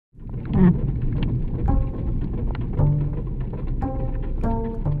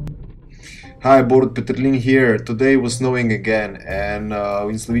Hi, Borut Petrlin here. Today was snowing again, and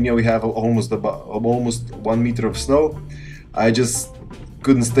in Slovenia we have almost 1 meter of snow. I just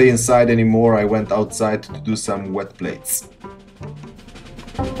couldn't stay inside anymore. I went outside to do some wet plates.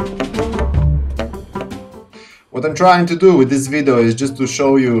 What I'm trying to do with this video is just to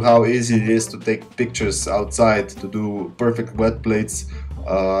show you how easy it is to take pictures outside to do perfect wet plates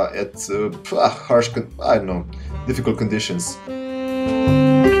at difficult conditions.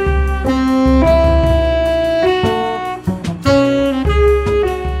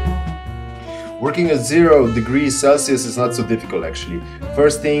 Working at 0 degrees Celsius is not so difficult actually.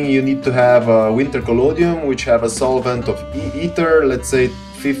 First thing, you need to have a winter collodion which have a solvent of ether, let's say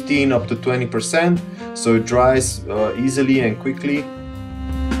 15 up to 20%, so it dries easily and quickly.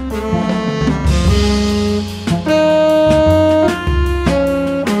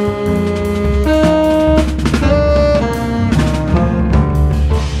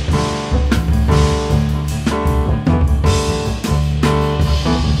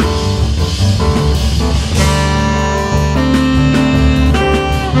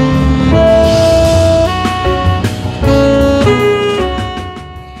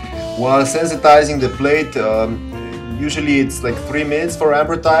 While sensitizing the plate, usually it's like 3 minutes for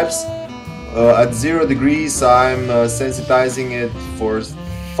amber types. At 0 degrees I'm sensitizing it for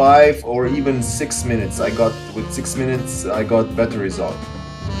 5 or even 6 minutes. With 6 minutes I got better result.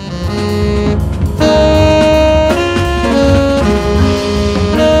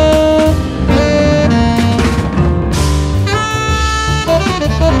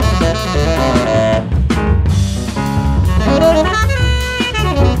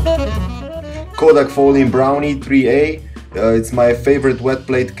 Kodak Folding Brownie 3A. It's my favorite wet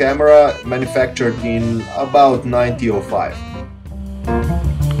plate camera, manufactured in about 1905.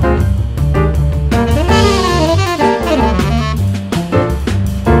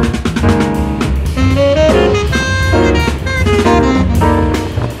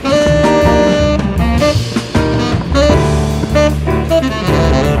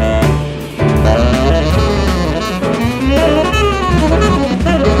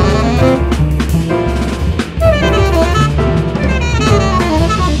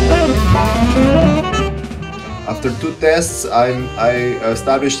 After 2 tests, I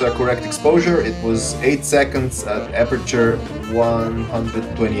established a correct exposure. It was 8 seconds at aperture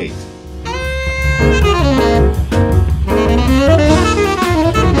 128.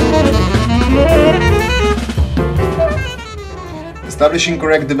 Establishing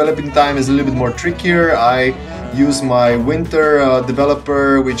correct developing time is a little bit more trickier. I use my winter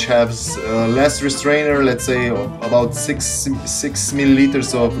developer, which has less restrainer, let's say about 6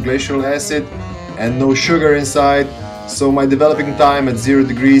 milliliters of glacial acid, and no sugar inside, so my developing time at 0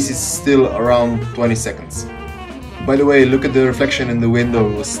 degrees is still around 20 seconds. By the way, look at the reflection in the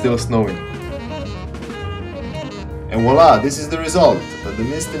window, it was still snowing. And voila, this is the result. The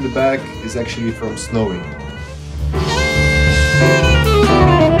mist in the back is actually from snowing.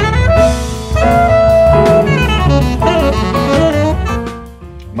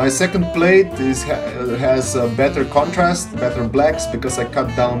 My second plate has better contrast, better blacks, because I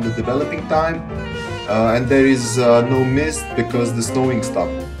cut down the developing time, and there is no mist because the snowing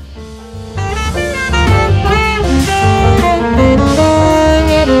stopped.